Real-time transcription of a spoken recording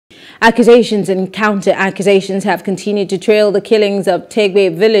Accusations and counter-accusations have continued to trail the killings of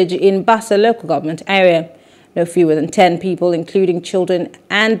Tegbe village in Bassa Local Government area. No fewer than 10 people, including children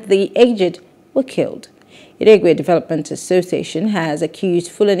and the aged, were killed. Tegbe Development Association has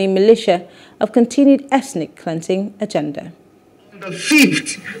accused Fulani militia of continued ethnic cleansing agenda. On the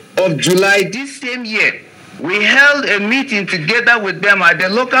 5th of July this same year, we held a meeting together with them at the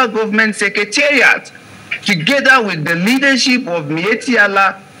local government secretariat, together with the leadership of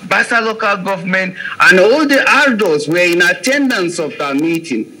Mietiala, Bassa Local Government, and all the elders were in attendance of that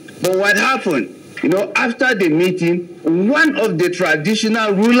meeting. But what happened? After the meeting, one of the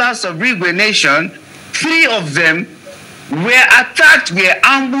traditional rulers of Rigwe Nation, 3 of them were attacked, were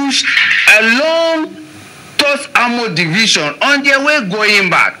ambushed along Tos Amo Division on their way going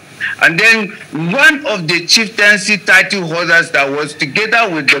back. And then one of the chieftaincy title holders that was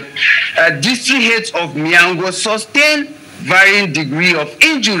together with the district heads of Miango sustained varying degree of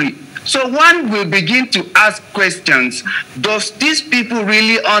injury. So one will begin to ask questions. Does these people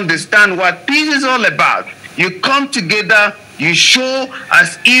really understand what peace is all about? You come together, you show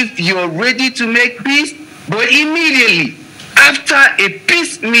as if you're ready to make peace, but immediately after a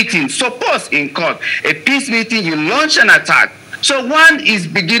peace meeting, suppose in court, a peace meeting, you launch an attack. So one is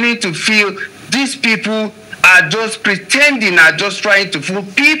beginning to feel these people are just pretending, are just trying to fool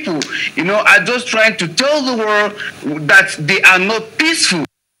people, are just trying to tell the world that they are not peaceful.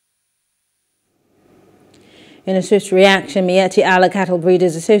 In a swift reaction, Mietiala Cattle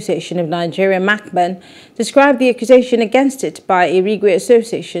Breeders Association of Nigeria, MACBAN, described the accusation against it by a Rigwe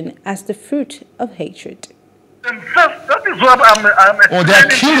association as the fruit of hatred. That is what I'm or they are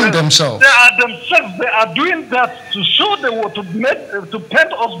killing themselves. They are themselves. They are doing that to show the world, to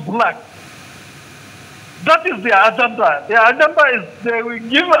paint us black. That is their agenda. Their agenda is they will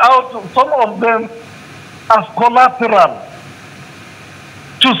give out some of them as collateral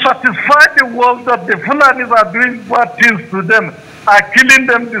to satisfy the world that the Fulanis are doing bad things to them, are killing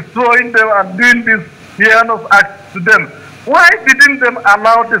them, destroying them, and doing these heinous acts to them. Why didn't them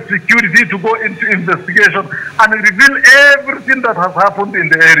allow the security to go into investigation and reveal everything that has happened in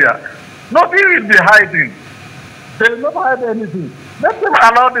the area? Nobody will be hiding. They will not hide anything. Let them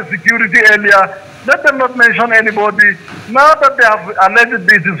allow the security earlier. Let them not mention anybody. Now that they have alleged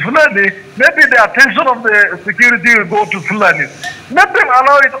this is Fulani, maybe the attention of the security will go to Fulani. Let them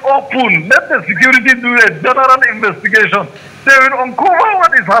allow it open. Let the security do a general investigation. They will uncover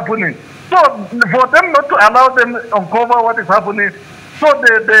what is happening. So for them not to allow them uncover what is happening, so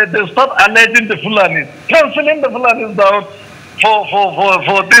they start alleging the Fulanis, cancelling the Fulanis down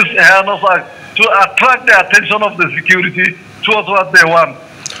for this heinous act to attract the attention of the security towards what they want.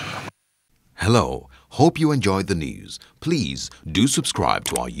 Hello, hope you enjoyed the news. Please do subscribe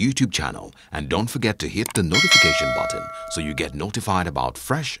to our YouTube channel and don't forget to hit the notification button so you get notified about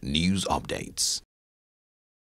fresh news updates.